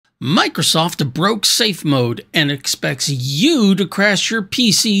Microsoft broke safe mode and expects you to crash your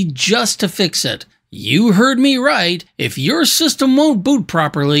PC just to fix it. You heard me right. If your system won't boot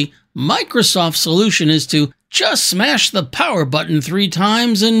properly, Microsoft's solution is to just smash the power button 3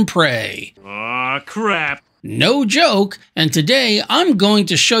 times and pray. Aw, crap. No joke, and today I'm going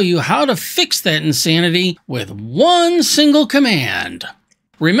to show you how to fix that insanity with one single command.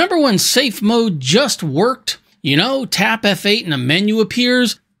 Remember when safe mode just worked? You know, tap F8 and a menu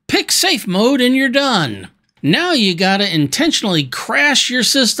appears, pick safe mode and you're done. Now you gotta intentionally crash your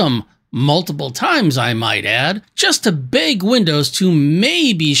system, multiple times I might add, just to beg Windows to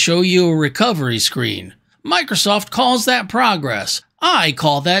maybe show you a recovery screen. Microsoft calls that progress. I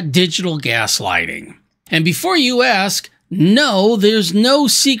call that digital gaslighting. And before you ask, no, there's no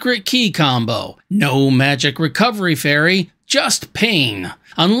secret key combo, no magic recovery fairy, just pain.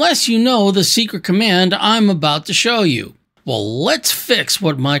 Unless you know the secret command I'm about to show you. Well, let's fix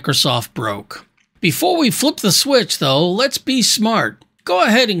what Microsoft broke. Before we flip the switch though, let's be smart. Go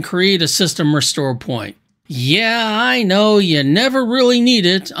ahead and create a system restore point. Yeah, I know you never really need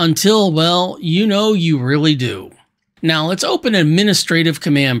it until, well, you know you really do. Now let's open an administrative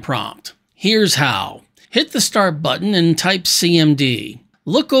command prompt. Here's how. Hit the start button and type CMD.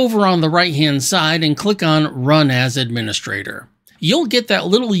 Look over on the right hand side and click on Run as Administrator. You'll get that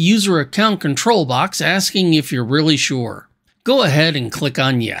little user account control box asking if you're really sure. Go ahead and click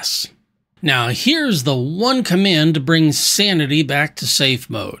on Yes. Now here's the one command to bring sanity back to safe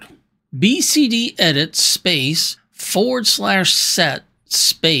mode. BCD edit space /set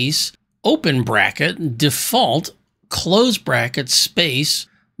space open bracket default close bracket space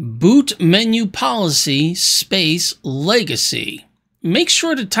boot menu policy space legacy. Make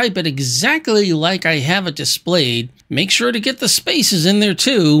sure to type it exactly like I have it displayed. Make sure to get the spaces in there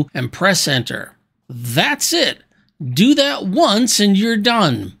too and press enter. That's it. Do that once and you're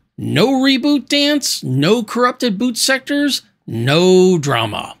done. No reboot dance, no corrupted boot sectors, no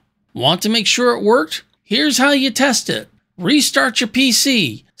drama. Want to make sure it worked? Here's how you test it. Restart your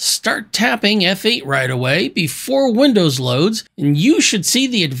PC. Start tapping F8 right away before Windows loads, and you should see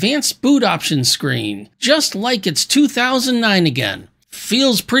the advanced boot options screen, just like it's 2009 again.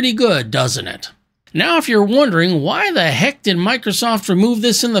 Feels pretty good, doesn't it? Now if you're wondering why the heck did Microsoft remove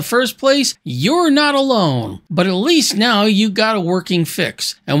this in the first place, you're not alone. But at least now you got a working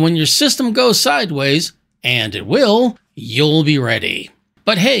fix, and when your system goes sideways, and it will, you'll be ready.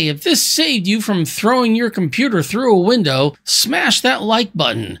 But hey, if this saved you from throwing your computer through a window, smash that like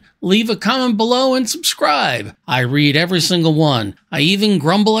button, leave a comment below and subscribe. I read every single one. I even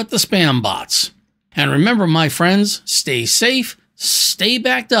grumble at the spam bots. And remember my friends, stay safe, stay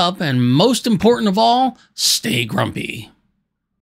backed up, and most important of all, stay grumpy.